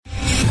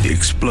The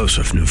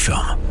explosive new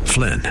film,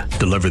 Flynn,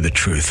 deliver the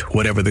truth,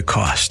 whatever the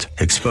cost,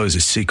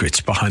 exposes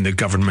secrets behind the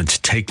government's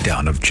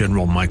takedown of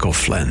General Michael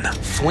Flynn.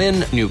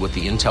 Flynn knew what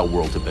the intel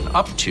world had been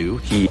up to.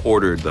 He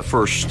ordered the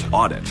first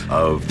audit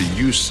of the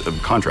use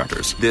of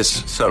contractors.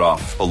 This set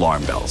off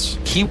alarm bells.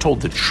 He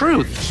told the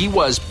truth. He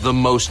was the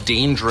most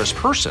dangerous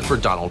person for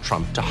Donald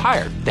Trump to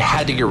hire. They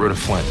had to get rid of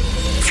Flynn.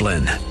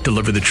 Flynn,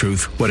 deliver the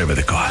truth, whatever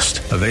the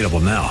cost. Available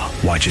now.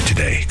 Watch it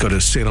today. Go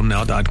to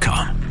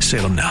salemnow.com.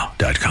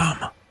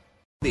 salemnow.com.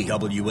 The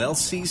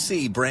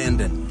WLCC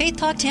Brandon. Faith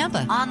Talk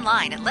Tampa.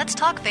 Online at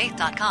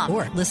letstalkfaith.com.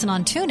 Or listen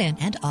on TuneIn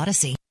and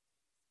Odyssey.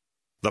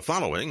 The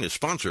following is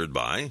sponsored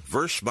by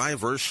Verse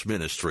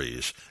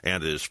Ministries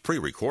and is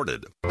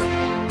pre-recorded.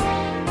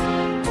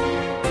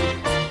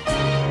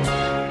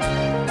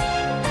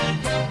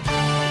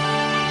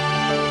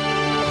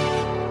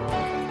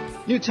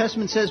 New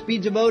Testament says, be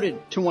devoted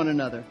to one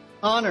another,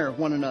 honor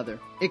one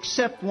another,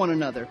 accept one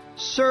another,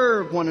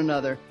 serve one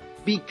another,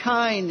 be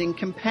kind and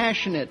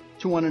compassionate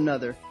to one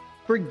another,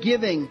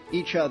 forgiving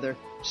each other,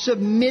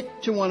 submit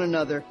to one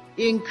another,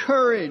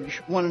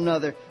 encourage one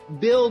another,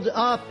 build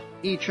up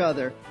each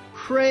other,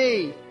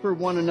 pray for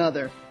one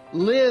another,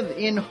 live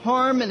in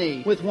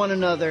harmony with one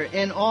another,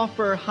 and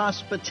offer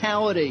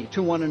hospitality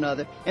to one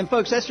another. And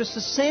folks, that's just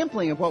a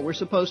sampling of what we're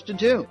supposed to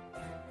do.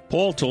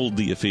 Paul told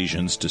the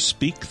Ephesians to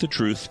speak the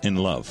truth in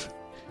love.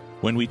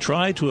 When we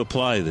try to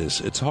apply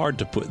this, it's hard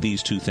to put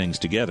these two things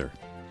together.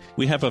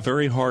 We have a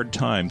very hard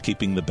time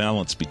keeping the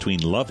balance between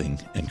loving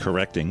and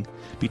correcting,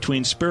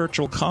 between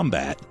spiritual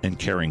combat and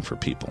caring for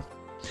people.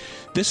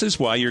 This is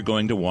why you're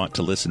going to want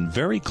to listen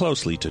very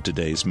closely to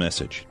today's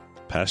message.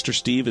 Pastor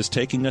Steve is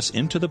taking us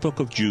into the book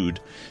of Jude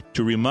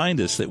to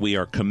remind us that we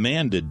are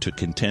commanded to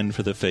contend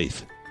for the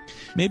faith.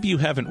 Maybe you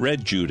haven't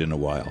read Jude in a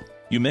while.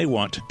 You may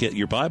want to get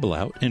your Bible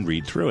out and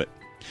read through it.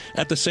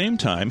 At the same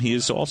time, he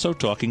is also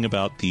talking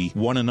about the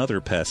one another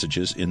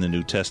passages in the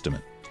New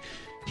Testament.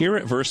 Here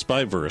at Verse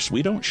by Verse,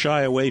 we don't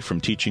shy away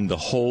from teaching the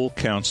whole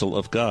counsel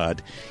of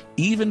God,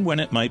 even when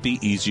it might be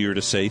easier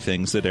to say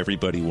things that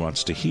everybody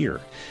wants to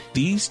hear.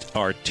 These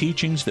are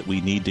teachings that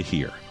we need to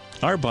hear.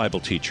 Our Bible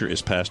teacher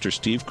is Pastor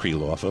Steve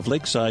Kreloff of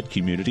Lakeside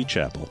Community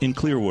Chapel in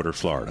Clearwater,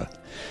 Florida.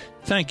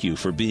 Thank you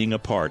for being a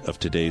part of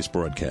today's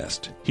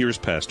broadcast. Here's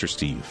Pastor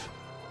Steve.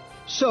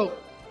 So,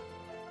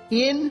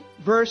 in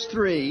verse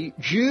 3,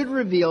 Jude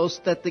reveals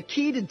that the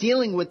key to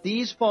dealing with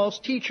these false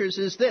teachers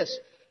is this.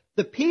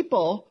 The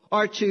people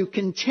are to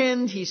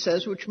contend, he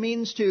says, which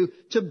means to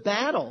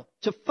battle,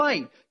 to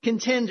fight,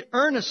 contend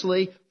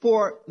earnestly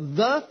for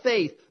the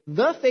faith.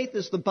 The faith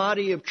is the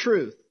body of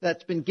truth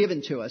that's been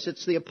given to us.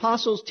 It's the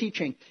apostles'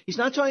 teaching. He's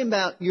not talking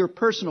about your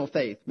personal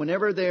faith.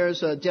 Whenever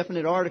there's a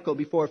definite article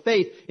before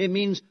faith, it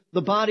means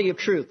the body of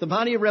truth, the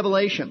body of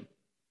revelation.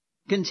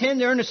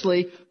 Contend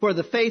earnestly for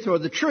the faith or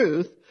the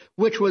truth,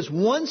 which was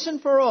once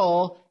and for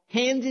all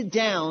handed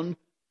down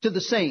to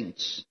the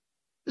saints.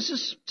 This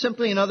is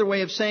simply another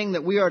way of saying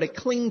that we are to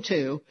cling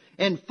to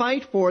and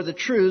fight for the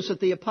truths that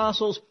the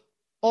apostles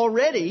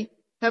already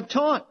have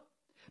taught.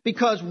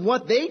 Because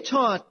what they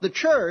taught the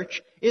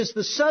church is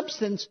the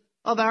substance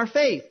of our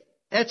faith.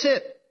 That's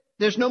it.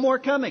 There's no more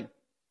coming.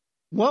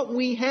 What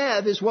we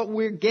have is what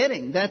we're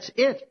getting. That's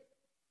it.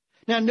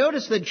 Now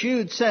notice that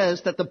Jude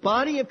says that the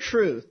body of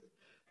truth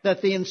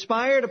that the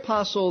inspired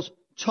apostles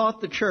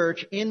taught the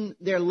church in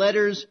their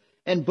letters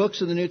and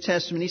books of the New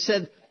Testament, he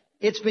said,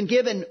 it's been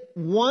given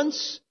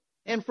once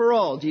and for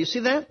all. Do you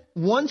see that?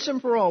 Once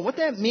and for all. What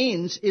that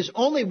means is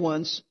only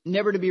once,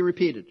 never to be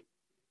repeated.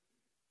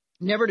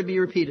 Never to be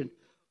repeated.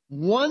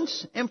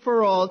 Once and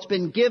for all, it's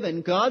been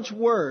given. God's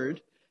word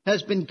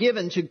has been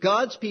given to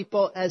God's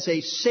people as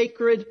a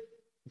sacred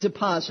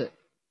deposit.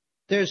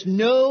 There's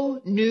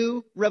no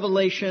new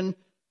revelation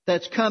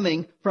that's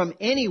coming from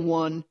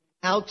anyone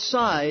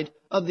outside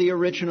of the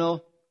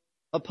original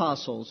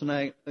apostles. And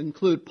I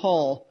include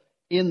Paul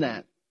in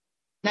that.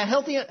 Now,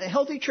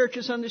 healthy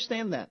churches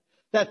understand that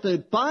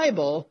the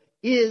Bible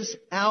is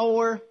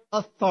our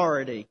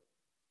authority.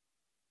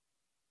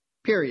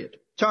 Period.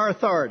 It's our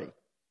authority.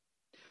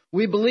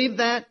 We believe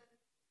that.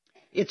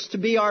 It's to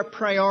be our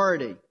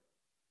priority.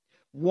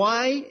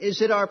 Why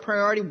is it our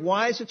priority?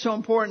 Why is it so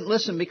important?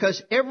 Listen,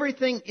 because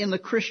everything in the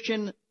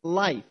Christian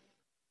life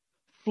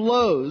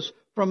flows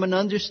from an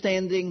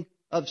understanding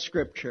of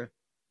Scripture.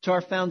 It's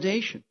our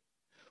foundation.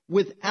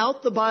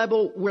 Without the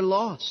Bible, we're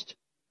lost.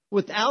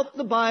 Without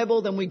the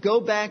Bible, then we go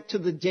back to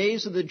the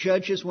days of the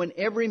judges when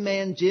every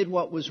man did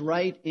what was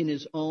right in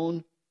his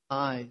own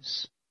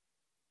eyes.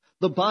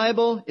 The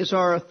Bible is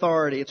our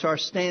authority. It's our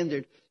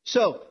standard.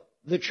 So,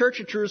 the church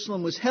at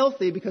Jerusalem was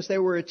healthy because they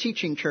were a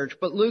teaching church.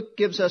 But Luke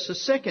gives us a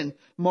second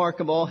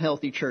mark of all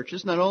healthy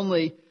churches. Not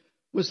only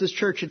was this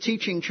church a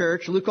teaching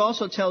church, Luke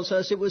also tells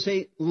us it was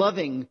a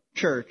loving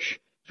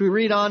church. As we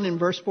read on in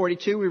verse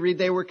 42, we read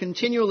they were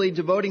continually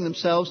devoting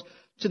themselves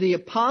to the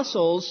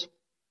apostles'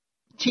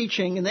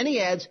 teaching, and then he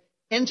adds,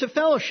 and to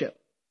fellowship.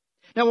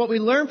 Now, what we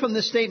learn from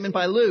this statement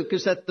by Luke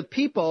is that the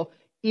people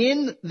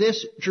in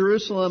this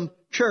Jerusalem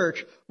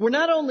church were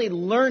not only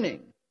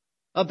learning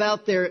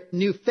about their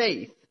new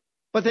faith,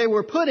 but they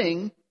were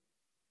putting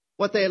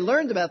what they had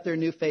learned about their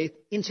new faith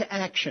into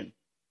action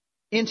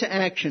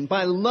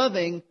by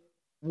loving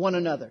one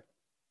another.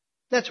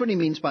 That's what he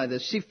means by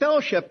this. See,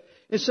 fellowship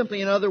is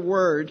simply another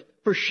word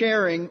for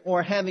sharing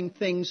or having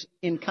things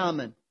in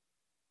common.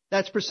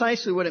 That's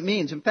precisely what it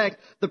means. In fact,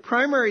 the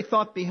primary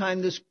thought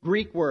behind this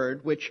Greek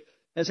word, which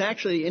has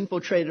actually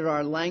infiltrated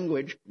our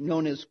language,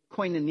 known as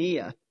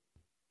koinonia,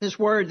 this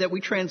word that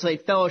we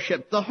translate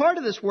fellowship, the heart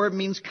of this word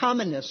means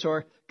commonness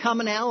or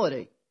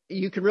commonality.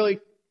 You could really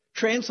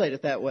translate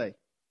it that way.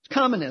 It's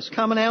commonness,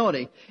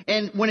 commonality.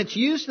 And when it's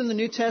used in the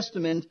New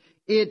Testament,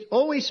 it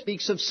always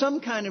speaks of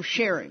some kind of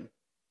sharing,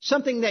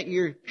 something that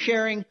you're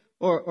sharing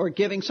or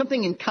giving,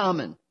 something in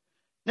common.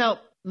 Now,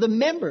 the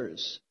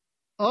members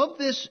of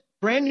this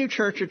brand new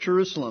church at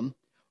Jerusalem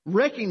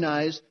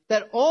recognize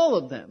that all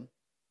of them,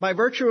 by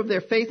virtue of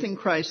their faith in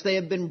Christ, they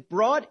have been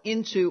brought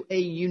into a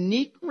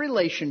unique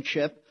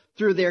relationship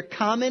through their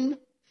common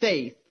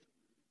faith,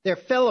 their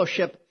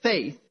fellowship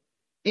faith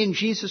in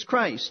Jesus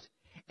Christ.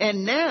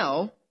 And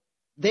now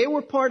they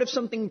were part of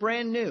something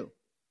brand new,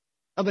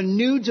 of a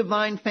new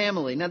divine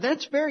family. Now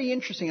that's very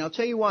interesting. I'll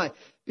tell you why.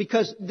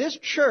 Because this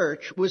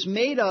church was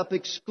made up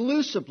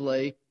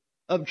exclusively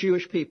of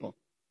Jewish people.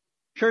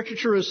 Church at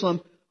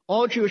Jerusalem,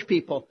 all Jewish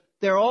people.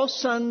 They're all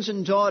sons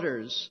and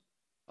daughters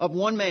of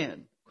one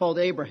man called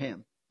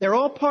Abraham. They're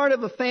all part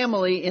of a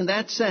family in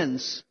that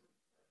sense.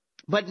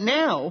 But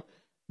now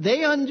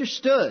they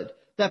understood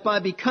that by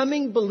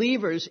becoming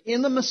believers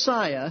in the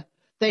Messiah,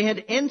 they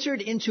had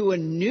entered into a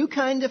new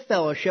kind of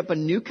fellowship, a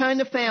new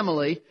kind of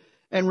family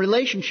and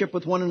relationship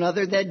with one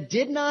another that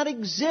did not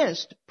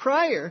exist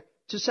prior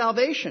to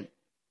salvation,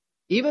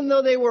 even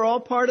though they were all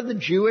part of the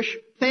Jewish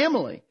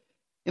family.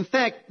 In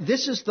fact,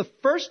 this is the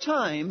first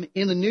time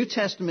in the New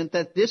Testament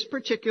that this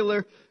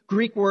particular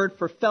Greek word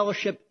for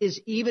fellowship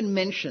is even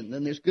mentioned.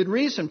 And there's good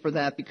reason for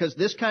that, because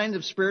this kind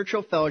of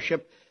spiritual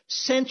fellowship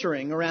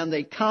centering around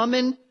a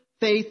common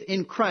faith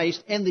in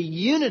Christ and the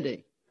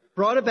unity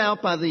brought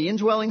about by the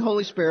indwelling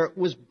Holy Spirit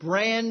was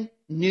brand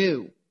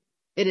new.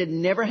 It had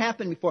never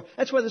happened before.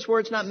 That's why this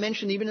word's not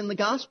mentioned even in the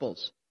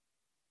Gospels.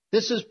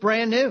 This is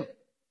brand new.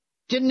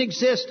 Didn't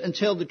exist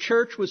until the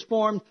church was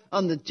formed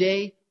on the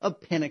day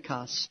of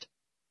Pentecost.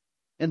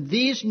 And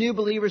these new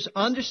believers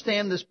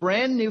understand this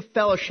brand new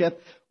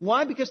fellowship.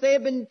 Why? Because they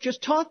have been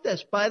just taught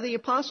this by the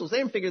apostles. They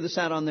didn't figure this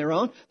out on their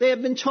own. They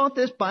have been taught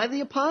this by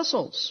the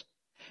apostles.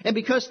 And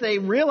because they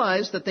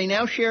realized that they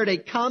now shared a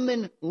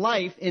common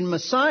life in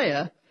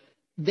Messiah,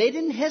 they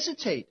didn't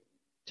hesitate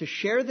to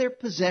share their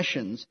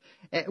possessions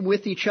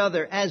with each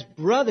other as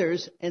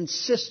brothers and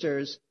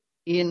sisters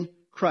in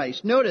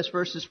Christ. Notice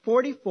verses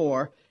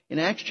 44 in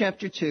Acts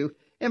chapter 2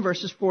 and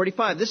verses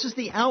 45. This is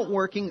the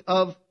outworking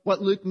of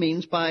what Luke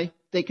means by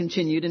they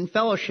continued in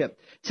fellowship.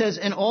 It says,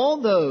 and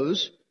all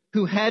those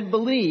who had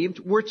believed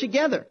were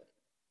together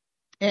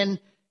and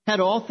had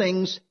all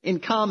things in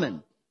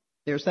common.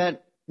 There's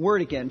that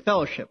word again,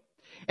 fellowship.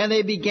 And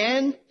they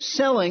began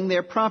selling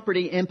their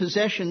property and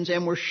possessions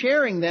and were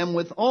sharing them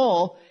with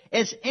all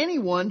as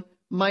anyone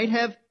might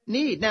have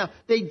need. Now,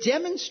 they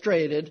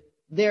demonstrated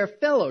their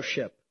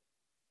fellowship.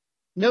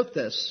 Note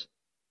this,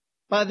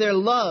 by their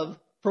love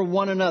for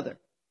one another,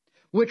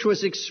 which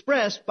was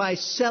expressed by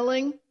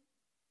selling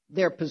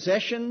their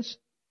possessions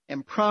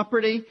and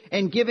property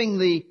and giving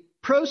the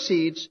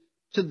proceeds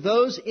to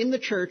those in the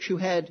church who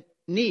had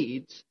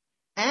needs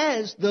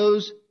as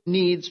those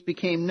needs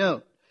became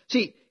known.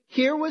 See,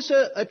 here was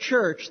a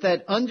church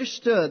that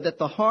understood that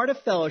the heart of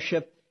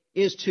fellowship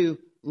is to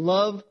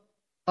love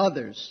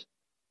others.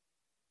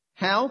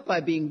 How? By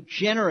being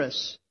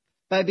generous,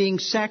 by being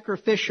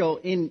sacrificial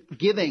in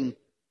giving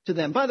to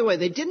them. By the way,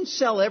 they didn't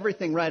sell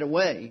everything right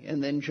away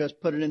and then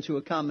just put it into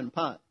a common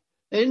pot.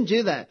 They didn't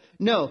do that.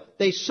 No,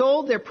 they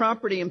sold their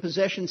property and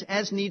possessions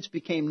as needs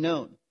became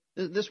known.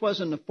 This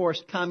wasn't a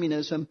forced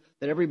communism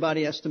that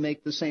everybody has to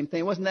make the same thing.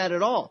 It wasn't that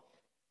at all.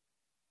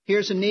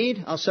 Here's a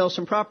need. I'll sell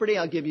some property.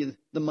 I'll give you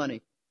the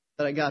money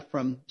that I got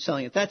from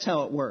selling it. That's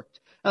how it worked.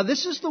 Now,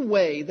 this is the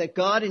way that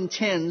God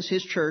intends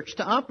His church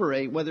to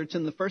operate, whether it's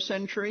in the first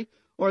century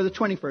or the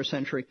 21st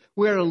century.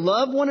 We're to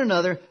love one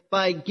another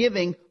by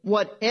giving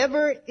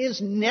whatever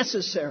is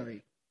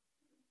necessary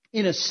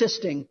in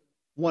assisting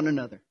one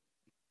another.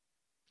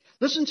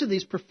 Listen to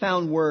these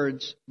profound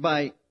words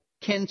by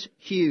Kent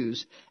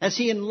Hughes as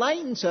he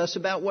enlightens us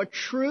about what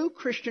true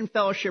Christian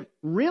fellowship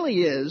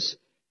really is,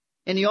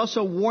 and he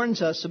also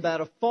warns us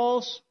about a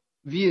false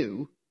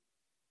view,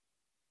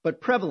 but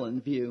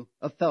prevalent view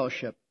of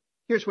fellowship.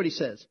 Here's what he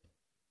says.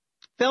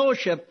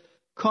 Fellowship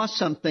cost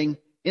something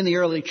in the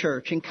early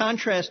church, in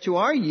contrast to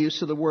our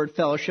use of the word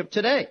fellowship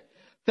today.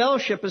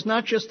 Fellowship is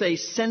not just a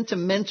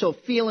sentimental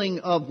feeling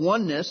of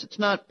oneness. It's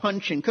not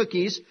punch and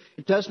cookies.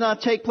 It does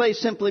not take place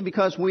simply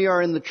because we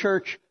are in the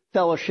church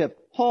fellowship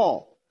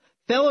hall.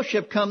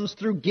 Fellowship comes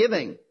through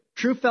giving.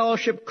 True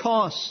fellowship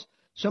costs.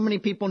 So many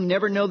people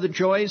never know the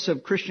joys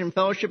of Christian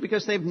fellowship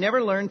because they've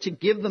never learned to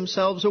give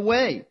themselves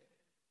away.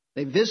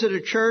 They visit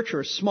a church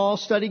or a small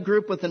study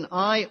group with an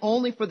eye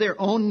only for their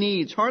own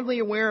needs, hardly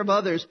aware of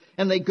others,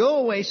 and they go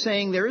away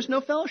saying there is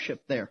no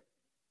fellowship there.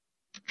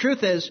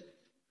 Truth is,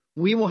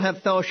 We will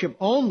have fellowship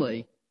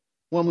only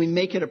when we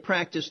make it a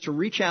practice to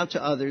reach out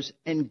to others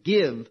and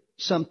give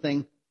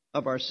something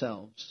of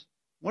ourselves.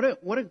 What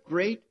a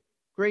great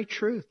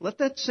truth. Let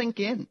that sink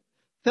in.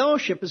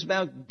 Fellowship is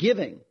about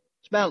giving.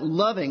 It's about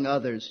loving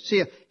others.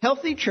 See, a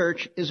healthy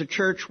church is a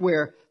church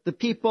where the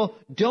people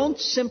don't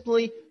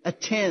simply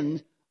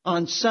attend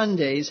on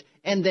Sundays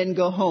and then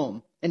go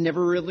home and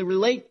never really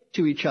relate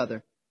to each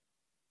other.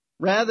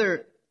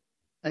 Rather,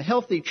 a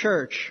healthy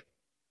church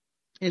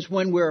is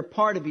when we're a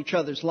part of each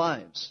other's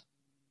lives,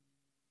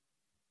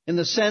 in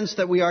the sense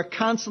that we are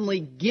constantly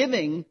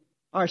giving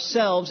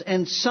ourselves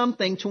and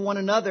something to one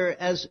another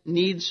as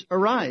needs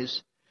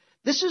arise.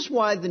 This is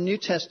why the New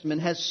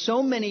Testament has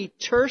so many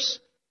terse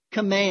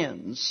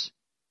commands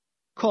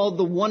called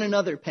the one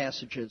another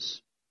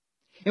passages,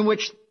 in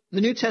which the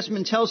New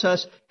Testament tells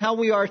us how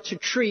we are to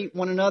treat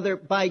one another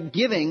by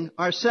giving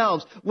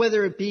ourselves,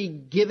 whether it be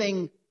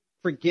giving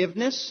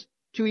forgiveness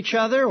to each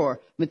other or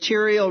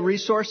material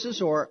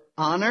resources or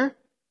honor.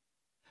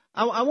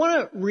 I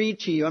want to read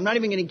to you. I'm not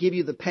even going to give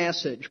you the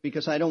passage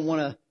because I don't want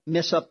to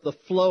mess up the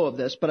flow of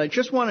this, but I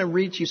just want to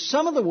read to you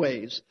some of the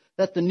ways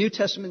that the New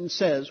Testament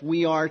says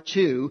we are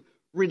to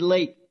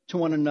relate to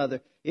one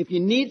another. If you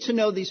need to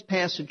know these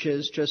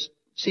passages, just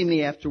see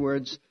me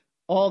afterwards.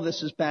 All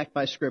this is backed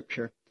by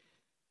Scripture.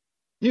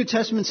 New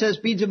Testament says,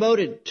 be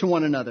devoted to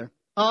one another,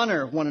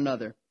 honor one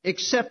another,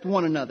 accept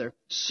one another,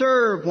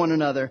 serve one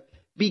another,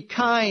 be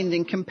kind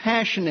and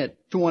compassionate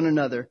to one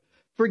another,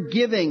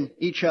 forgiving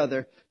each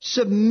other,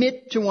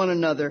 submit to one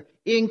another,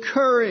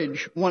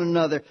 encourage one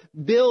another,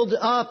 build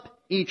up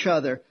each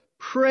other,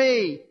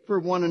 pray for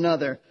one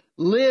another,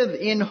 live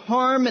in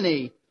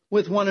harmony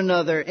with one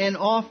another, and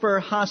offer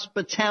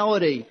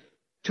hospitality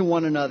to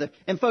one another.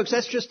 And folks,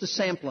 that's just a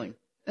sampling.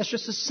 That's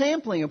just a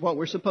sampling of what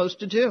we're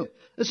supposed to do.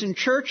 Listen,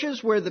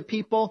 churches where the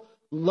people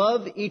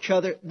love each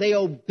other, they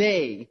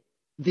obey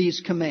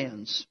these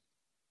commands.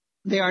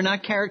 They are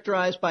not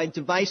characterized by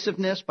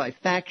divisiveness, by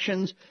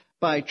factions,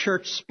 by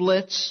church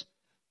splits,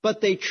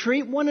 but they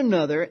treat one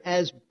another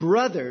as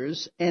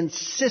brothers and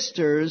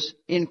sisters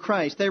in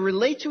Christ. They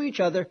relate to each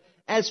other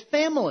as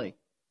family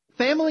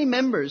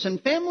members.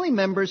 And family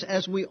members,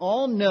 as we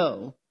all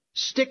know,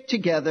 stick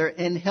together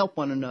and help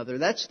one another.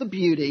 That's the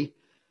beauty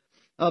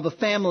of a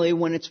family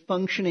when it's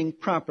functioning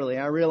properly.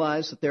 I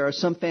realize that there are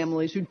some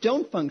families who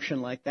don't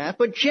function like that,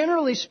 but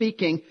generally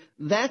speaking,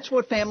 that's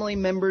what family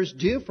members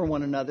do for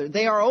one another.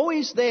 They are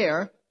always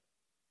there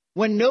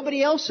when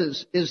nobody else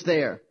is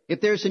there. If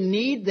there's a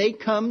need, they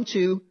come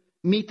to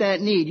meet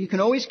that need. You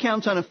can always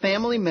count on a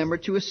family member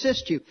to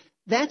assist you.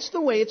 That's the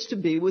way it's to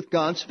be with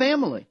God's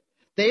family.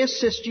 They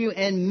assist you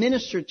and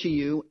minister to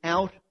you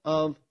out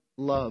of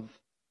love.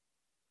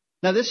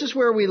 Now, this is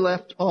where we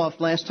left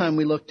off last time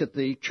we looked at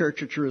the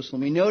Church of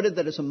Jerusalem. We noted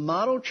that as a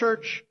model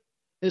church,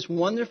 this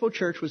wonderful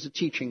church was a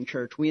teaching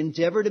church. We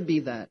endeavor to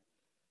be that.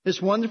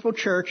 This wonderful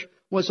church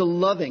was a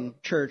loving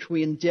church.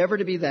 We endeavor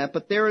to be that.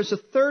 But there is a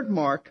third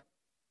mark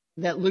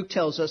that Luke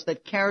tells us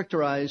that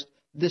characterized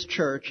this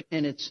church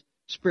and its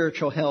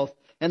spiritual health.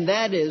 And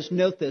that is,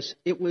 note this,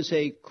 it was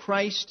a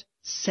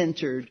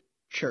Christ-centered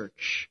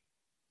church.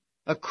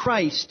 A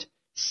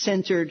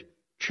Christ-centered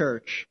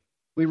church.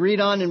 We read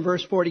on in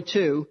verse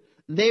 42,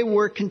 they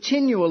were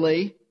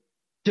continually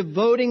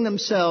devoting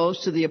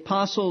themselves to the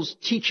apostles'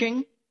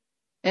 teaching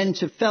and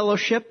to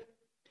fellowship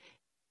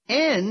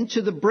and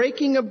to the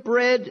breaking of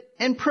bread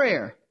and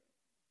prayer.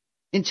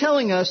 In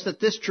telling us that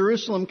this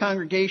Jerusalem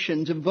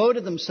congregation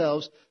devoted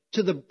themselves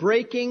to the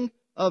breaking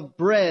of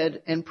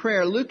bread and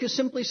prayer, Luke is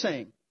simply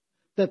saying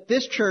that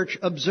this church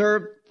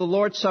observed the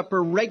Lord's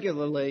Supper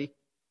regularly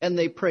and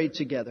they prayed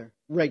together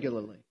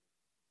regularly.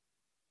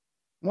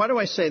 Why do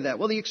I say that?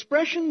 Well, the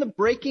expression, the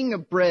breaking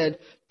of bread,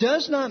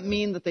 does not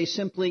mean that they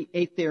simply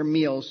ate their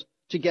meals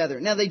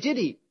together. Now, they did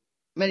eat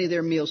many of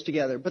their meals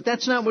together, but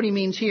that's not what he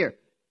means here. It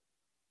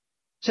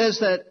says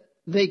that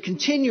they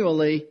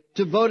continually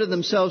devoted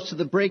themselves to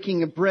the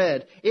breaking of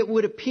bread. It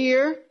would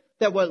appear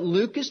that what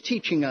Luke is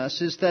teaching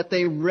us is that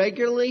they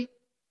regularly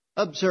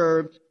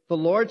observed the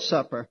Lord's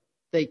Supper.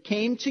 They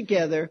came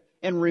together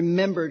and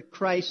remembered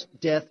Christ's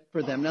death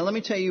for them. Now, let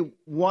me tell you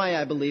why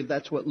I believe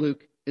that's what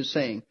Luke is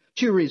saying.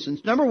 Two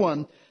reasons. Number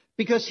one,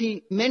 because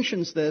he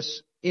mentions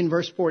this in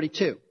verse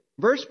 42.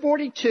 Verse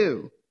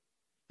 42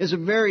 is a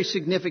very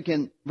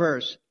significant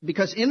verse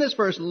because in this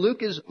verse,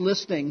 Luke is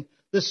listing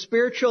the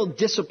spiritual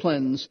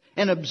disciplines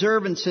and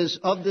observances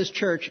of this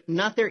church,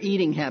 not their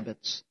eating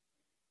habits.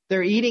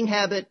 Their eating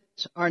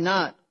habits are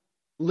not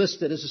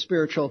listed as a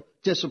spiritual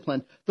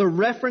discipline. The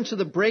reference to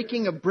the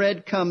breaking of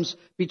bread comes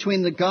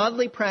between the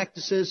godly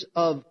practices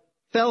of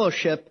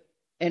fellowship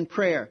and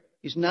prayer.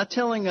 He's not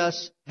telling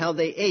us how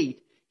they ate.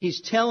 He's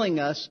telling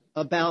us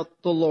about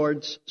the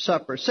Lord's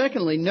Supper.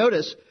 Secondly,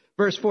 notice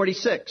verse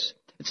 46.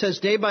 It says,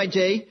 day by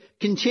day,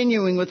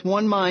 continuing with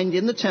one mind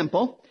in the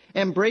temple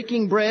and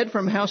breaking bread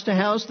from house to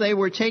house, they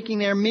were taking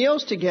their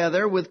meals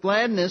together with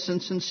gladness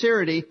and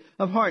sincerity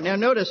of heart. Now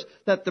notice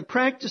that the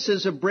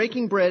practices of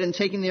breaking bread and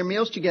taking their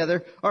meals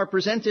together are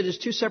presented as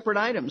two separate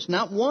items,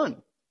 not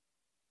one.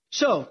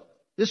 So,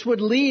 This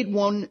would lead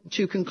one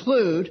to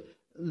conclude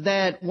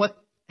that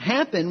what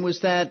happened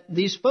was that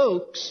these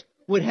folks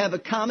would have a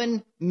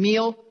common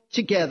meal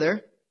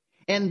together,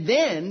 and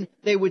then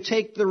they would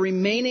take the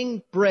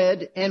remaining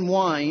bread and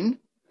wine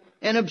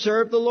and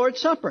observe the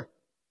Lord's Supper.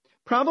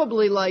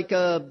 Probably like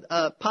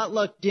a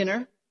potluck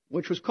dinner,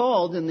 which was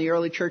called in the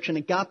early church an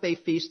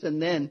agape feast,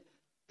 and then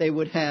they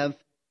would have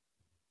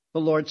the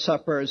Lord's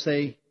Supper as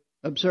they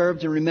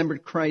observed and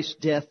remembered Christ's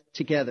death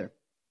together.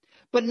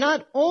 But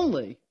not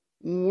only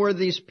were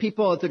these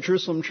people at the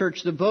Jerusalem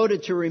church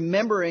devoted to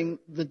remembering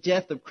the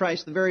death of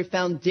Christ, the very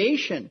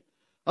foundation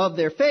of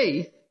their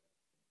faith,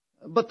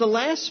 but the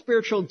last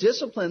spiritual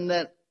discipline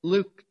that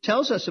Luke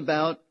tells us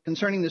about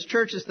concerning this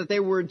church is that they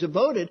were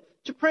devoted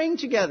to praying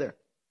together.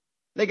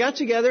 They got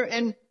together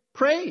and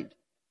prayed.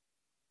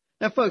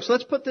 Now, folks,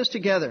 let's put this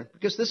together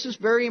because this is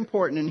very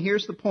important, and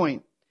here's the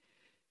point.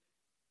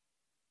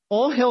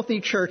 All healthy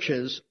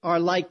churches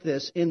are like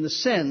this in the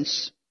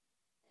sense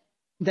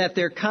that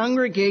their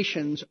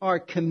congregations are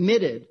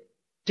committed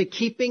to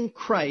keeping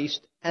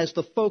Christ as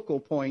the focal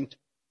point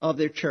of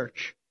their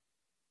church.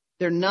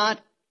 They're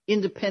not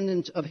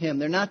independent of Him.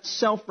 They're not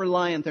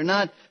self-reliant. They're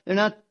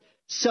not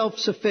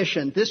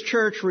self-sufficient. This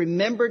church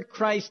remembered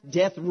Christ's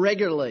death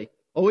regularly,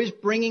 always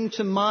bringing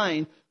to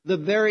mind the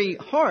very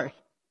heart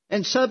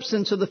and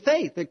substance of the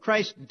faith, that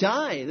Christ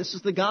died. This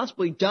is the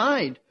gospel. He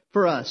died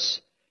for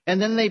us.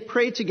 And then they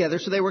prayed together,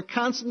 so they were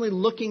constantly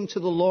looking to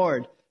the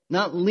Lord,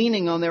 not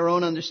leaning on their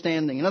own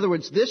understanding. In other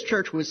words, this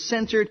church was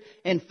centered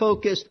and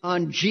focused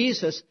on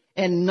Jesus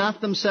and not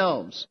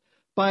themselves.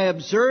 By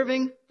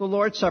observing the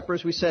Lord's Supper,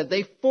 as we said,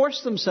 they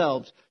forced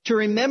themselves to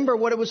remember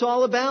what it was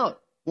all about,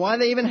 why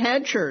they even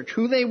had church,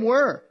 who they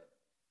were.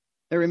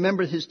 They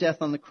remembered His death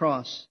on the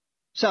cross,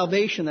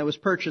 salvation that was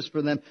purchased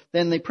for them.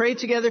 Then they prayed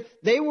together.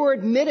 They were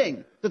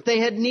admitting that they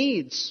had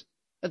needs,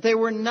 that they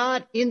were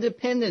not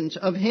independent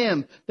of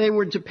Him. They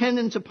were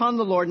dependent upon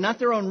the Lord, not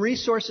their own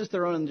resources,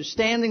 their own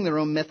understanding, their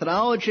own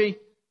methodology.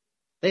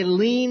 They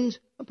leaned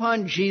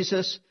upon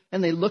Jesus,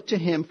 and they looked to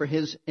Him for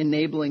His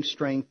enabling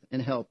strength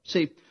and help.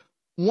 See,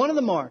 one of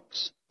the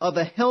marks of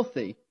a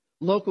healthy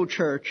local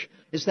church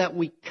is that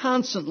we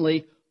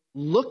constantly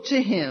look to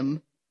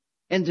Him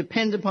and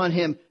depend upon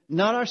Him,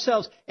 not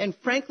ourselves. And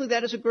frankly,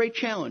 that is a great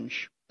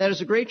challenge. That is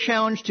a great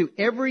challenge to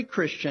every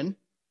Christian.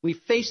 We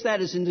face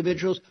that as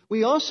individuals.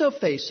 We also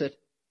face it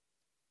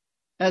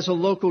as a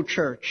local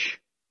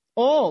church.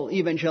 All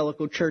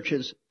evangelical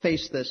churches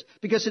face this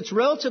because it's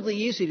relatively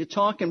easy to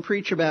talk and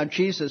preach about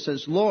Jesus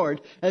as Lord,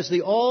 as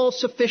the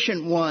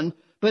all-sufficient one,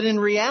 but in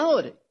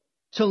reality,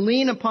 to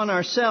lean upon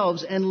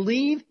ourselves and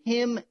leave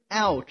Him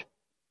out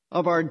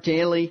of our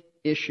daily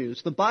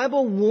issues. The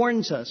Bible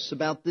warns us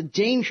about the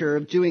danger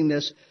of doing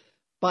this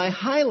by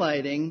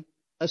highlighting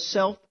a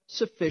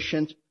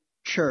self-sufficient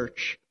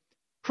church,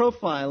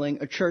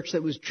 profiling a church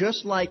that was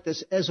just like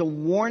this as a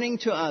warning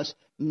to us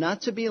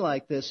not to be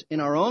like this in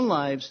our own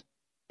lives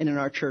and in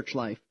our church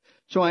life.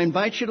 So I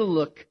invite you to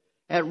look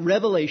at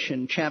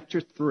Revelation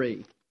chapter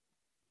 3.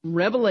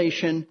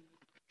 Revelation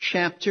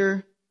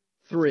chapter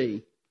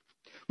 3.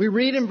 We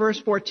read in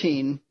verse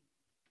 14,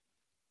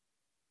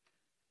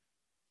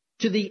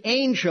 to the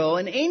angel,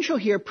 an angel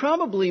here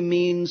probably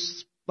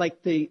means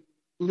like the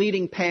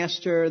leading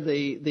pastor,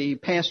 the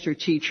pastor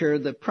teacher,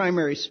 the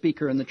primary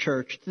speaker in the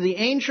church. To the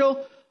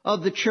angel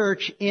of the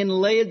church in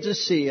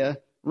Laodicea,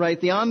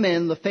 write the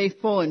Amen, the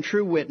faithful and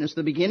true witness,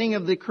 the beginning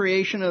of the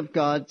creation of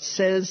God,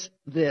 says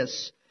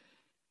this.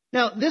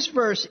 Now, this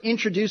verse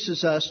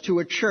introduces us to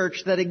a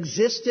church that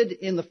existed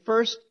in the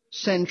first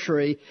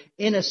century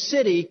in a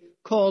city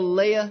called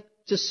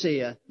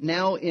Laodicea,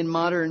 now in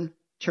modern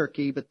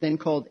Turkey, but then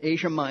called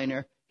Asia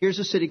Minor. Here's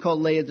a city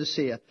called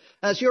Laodicea.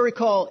 As you'll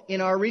recall,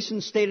 in our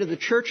recent State of the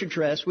Church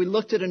address, we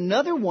looked at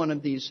another one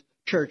of these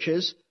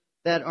churches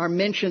that are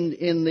mentioned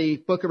in the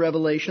book of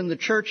Revelation, the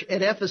church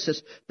at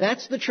Ephesus.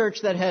 That's the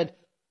church that had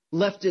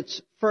left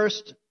its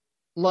first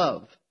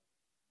love.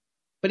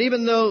 But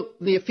even though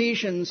the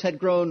Ephesians had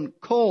grown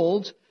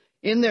cold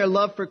in their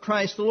love for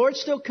Christ, the Lord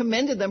still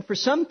commended them for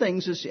some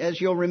things,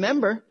 as you'll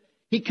remember.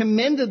 He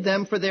commended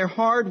them for their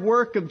hard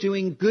work of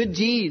doing good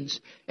deeds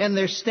and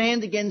their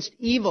stand against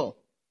evil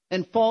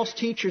and false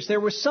teachers. There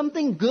was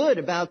something good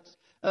about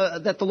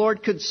that the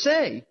Lord could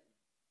say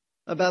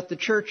about the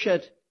church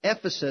at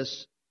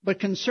Ephesus. But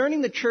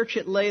concerning the church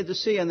at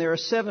Laodicea, and there are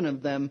 7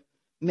 of them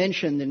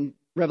mentioned in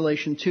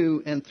Revelation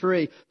 2 and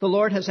 3, the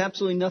Lord has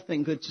absolutely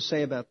nothing good to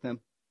say about them.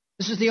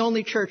 This is the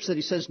only church that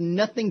He says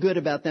nothing good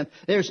about them.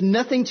 There's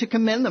nothing to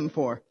commend them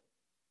for.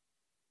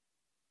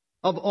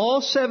 Of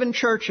all 7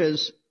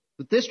 churches,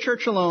 with this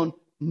church alone,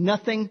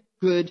 nothing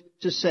good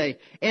to say.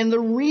 And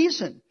the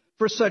reason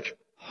for such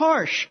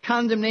harsh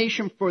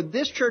condemnation for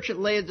this church at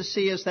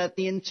Laodicea is that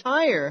the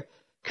entire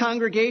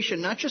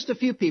congregation, not just a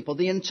few people,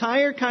 the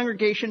entire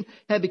congregation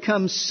had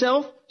become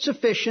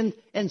self-sufficient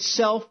and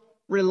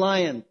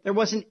self-reliant. There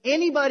wasn't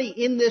anybody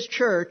in this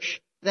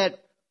church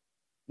that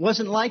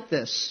wasn't like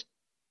this.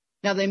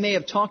 Now, they may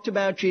have talked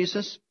about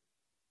Jesus.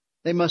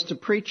 They must have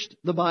preached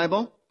the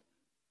Bible.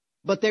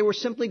 but they were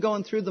simply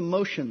going through the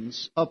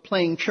motions of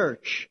playing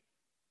church.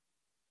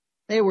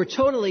 They were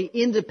totally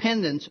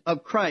independent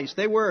of Christ.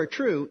 They were a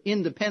true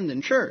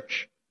independent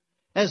church,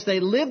 as they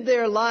lived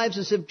their lives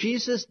as if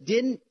Jesus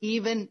didn't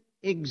even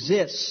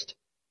exist.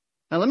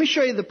 Now let me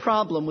show you the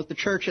problem with the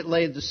church at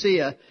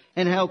Laodicea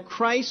and how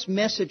Christ's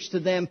message to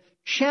them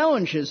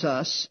challenges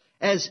us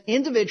as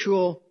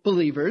individual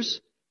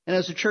believers and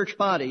as a church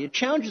body. It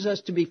challenges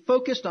us to be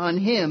focused on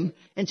Him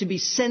and to be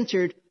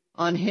centered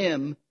on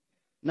Him,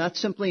 not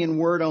simply in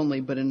word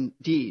only, but in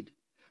deed.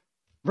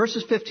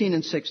 Verses 15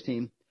 and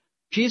 16.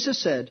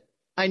 Jesus said,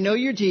 I know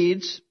your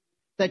deeds,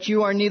 that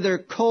you are neither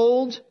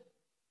cold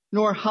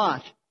nor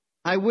hot.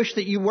 I wish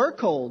that you were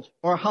cold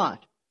or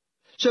hot.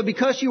 So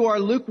because you are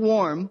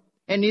lukewarm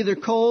and neither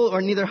cold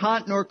or neither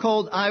hot nor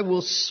cold, I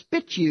will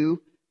spit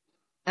you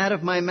out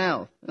of my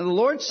mouth. Now the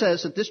Lord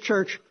says that this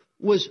church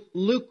was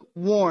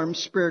lukewarm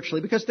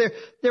spiritually because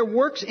their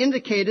works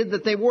indicated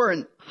that they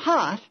weren't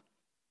hot.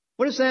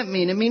 What does that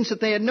mean? It means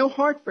that they had no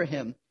heart for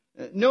Him,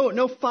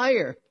 no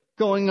fire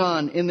going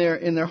on in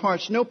their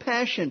hearts, no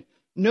passion,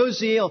 no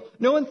zeal,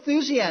 no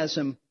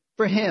enthusiasm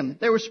for Him.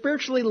 They were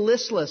spiritually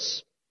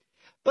listless.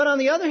 But on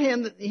the other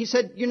hand, He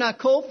said, you're not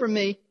cold for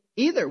me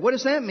either. What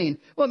does that mean?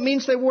 Well, it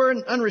means they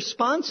weren't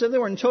unresponsive. They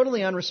weren't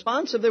totally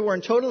unresponsive. They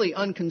weren't totally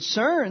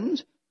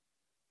unconcerned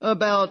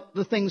about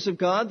the things of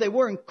God. They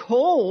weren't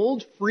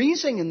cold,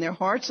 freezing in their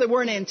hearts. They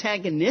weren't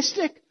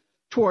antagonistic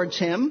towards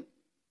Him.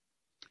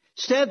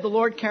 Instead, the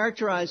Lord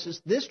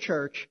characterizes this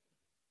church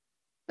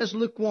as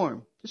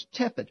lukewarm, just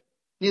tepid,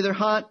 neither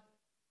hot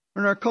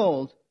nor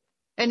cold.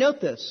 And note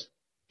this.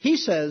 He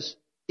says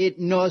it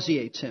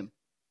nauseates Him.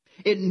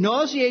 It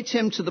nauseates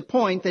Him to the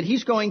point that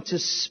He's going to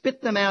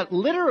spit them out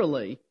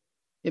literally.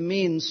 It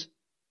means,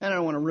 I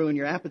don't want to ruin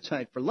your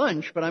appetite for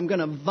lunch, but I'm going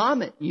to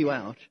vomit you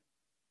out.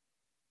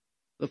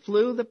 The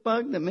flu, the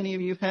bug that many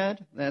of you have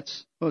had,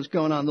 that's what's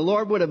going on. The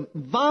Lord would have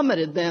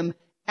vomited them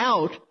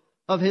out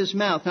of His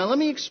mouth. Now let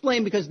me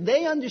explain, because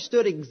they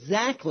understood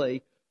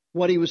exactly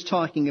what He was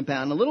talking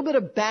about. And a little bit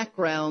of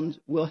background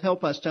will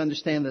help us to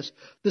understand this.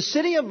 The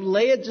city of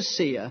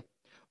Laodicea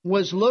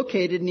was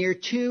located near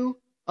two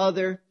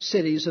other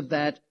cities of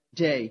that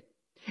day.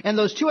 And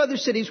those two other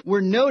cities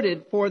were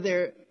noted for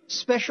their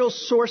special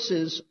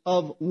sources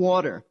of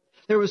water.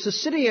 There was the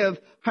city of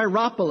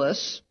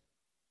Hierapolis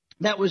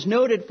that was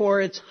noted for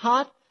its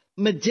hot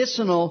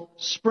medicinal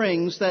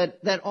springs that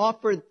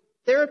offered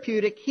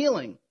therapeutic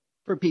healing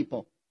for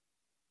people.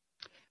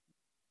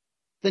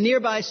 The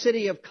nearby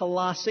city of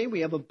Colossae,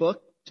 we have a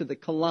book to the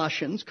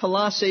Colossians.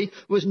 Colossae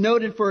was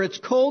noted for its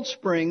cold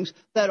springs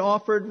that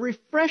offered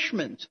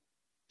refreshment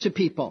to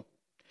people.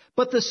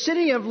 But the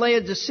city of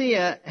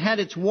Laodicea had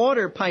its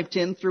water piped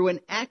in through an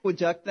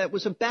aqueduct that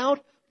was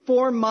about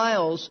 4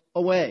 miles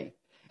away.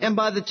 And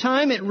by the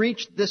time it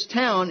reached this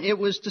town, it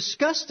was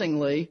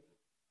disgustingly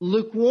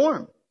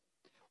lukewarm.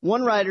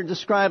 One writer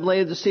described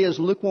Laodicea's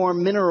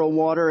lukewarm mineral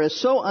water as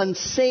so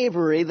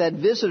unsavory that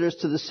visitors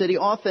to the city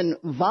often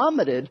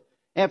vomited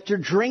after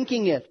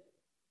drinking it.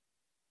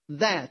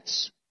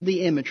 That's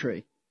the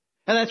imagery.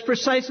 And that's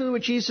precisely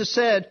what Jesus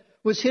said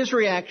was His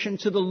reaction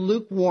to the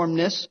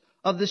lukewarmness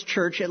of this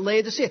church at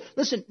Laodicea.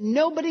 Listen,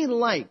 nobody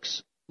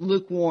likes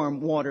lukewarm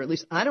water. At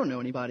least I don't know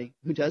anybody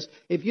who does.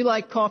 If you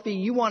like coffee,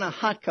 you want a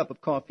hot cup of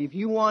coffee. If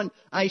you want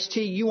iced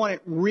tea, you want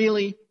it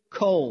really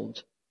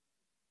cold.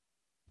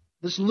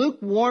 This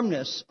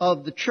lukewarmness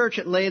of the church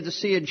at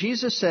Laodicea,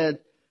 Jesus said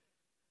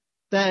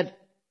that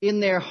in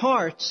their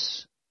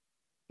hearts,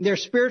 their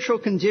spiritual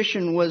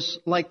condition was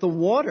like the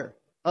water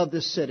of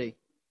the city.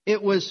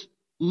 It was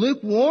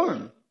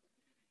lukewarm.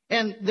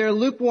 And their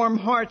lukewarm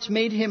hearts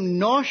made Him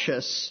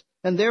nauseous,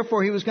 and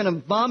therefore He was going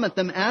to vomit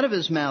them out of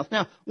His mouth.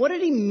 Now, what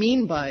did He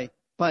mean by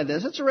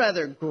this? It's a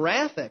rather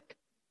graphic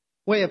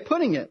way of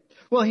putting it.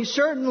 Well, He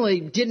certainly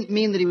didn't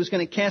mean that He was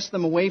going to cast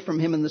them away from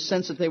Him in the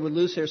sense that they would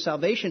lose their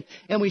salvation.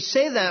 And we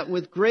say that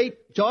with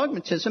great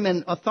dogmatism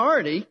and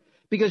authority,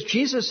 because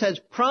Jesus has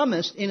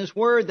promised in His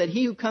word that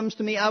He who comes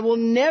to me, I will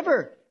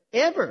never,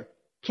 ever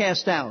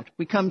cast out.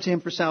 We come to Him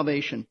for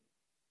salvation.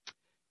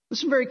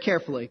 Listen very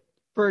carefully.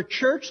 For a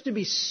church to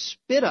be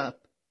spit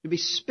up, to be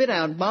spit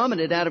out,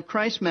 vomited out of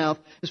Christ's mouth,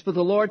 is for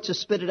the Lord to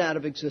spit it out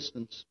of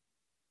existence.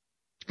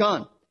 It's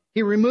gone.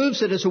 He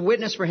removes it as a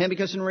witness for Him,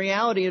 because in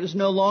reality it is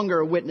no longer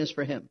a witness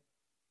for Him,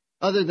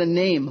 other than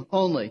name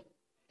only.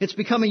 It's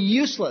become a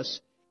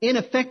useless,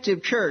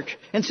 ineffective church.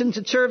 And since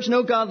it serves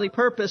no godly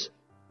purpose,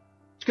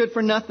 it's good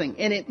for nothing.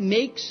 And it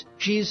makes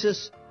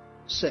Jesus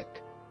sick,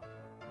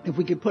 if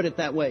we could put it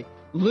that way.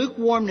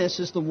 Lukewarmness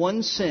is the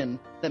one sin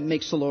that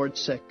makes the Lord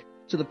sick,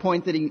 to the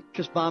point that He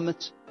just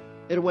vomits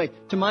it away.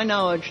 To my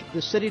knowledge,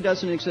 the city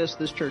doesn't exist,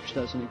 this church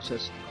doesn't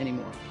exist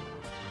anymore.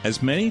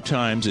 As many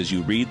times as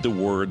you read the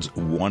words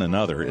one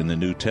another in the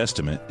New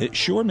Testament, it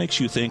sure makes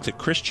you think that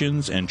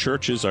Christians and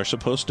churches are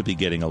supposed to be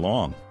getting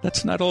along.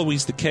 That's not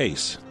always the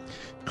case.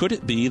 Could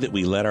it be that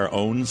we let our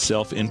own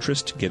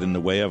self-interest get in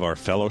the way of our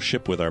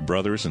fellowship with our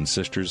brothers and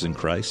sisters in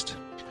Christ?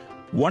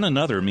 One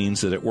another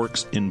means that it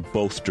works in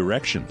both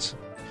directions.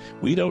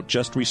 We don't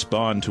just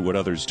respond to what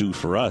others do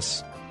for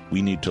us.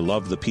 We need to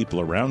love the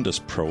people around us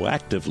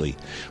proactively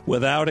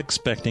without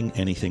expecting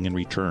anything in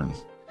return.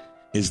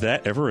 Is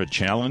that ever a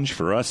challenge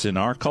for us in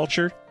our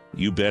culture?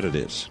 You bet it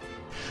is.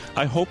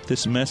 I hope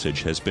this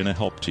message has been a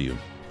help to you.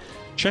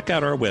 Check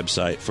out our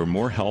website for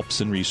more helps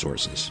and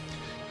resources.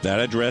 That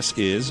address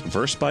is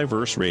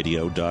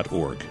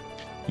versebyverseradio.org.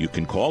 You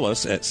can call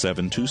us at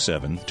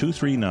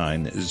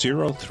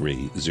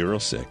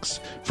 727-239-0306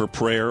 for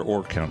prayer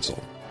or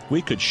counsel.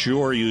 We could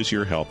sure use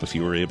your help if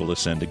you were able to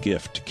send a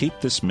gift to keep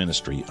this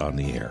ministry on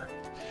the air.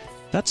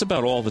 That's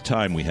about all the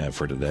time we have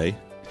for today.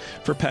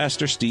 For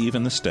Pastor Steve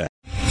and the staff,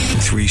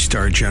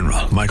 3-star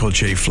General Michael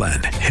J.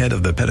 Flynn, head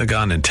of the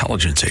Pentagon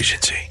Intelligence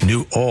Agency,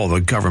 knew all the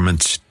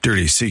government's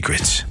dirty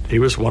secrets. He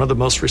was one of the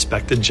most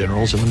respected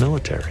generals in the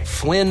military.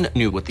 Flynn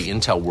knew what the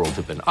intel world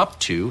had been up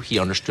to. He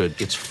understood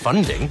its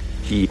funding.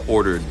 He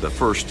ordered the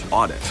first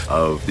audit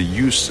of the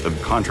use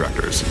of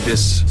contractors.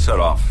 This set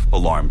off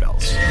alarm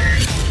bells.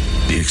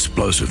 The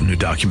explosive new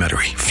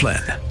documentary,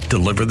 Flynn,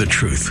 Deliver the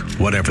Truth,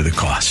 Whatever the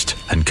Cost,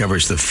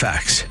 uncovers the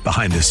facts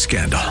behind this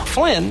scandal.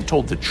 Flynn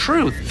told the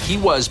truth. He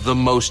was the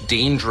most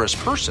dangerous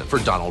person for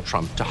Donald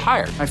Trump to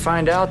hire. I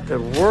find out the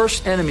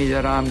worst enemy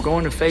that I'm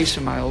going to face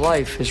in my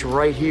life is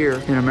right here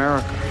in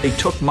America. They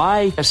took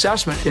my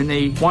assessment and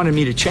they wanted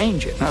me to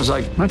change it. And I was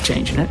like, I'm not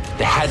changing it.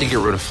 They had to get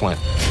rid of Flynn.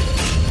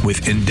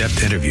 With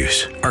in-depth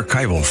interviews,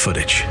 archival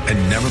footage,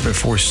 and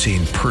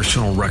never-before-seen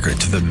personal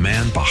records of the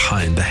man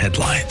behind the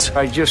headlines.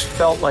 I just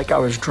felt like I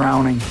was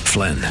drowning.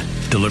 Flynn,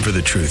 Deliver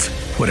the Truth,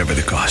 Whatever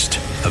the Cost.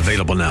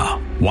 Available now.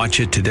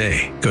 Watch it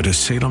today. Go to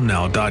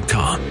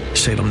salemnow.com.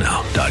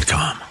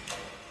 salemnow.com.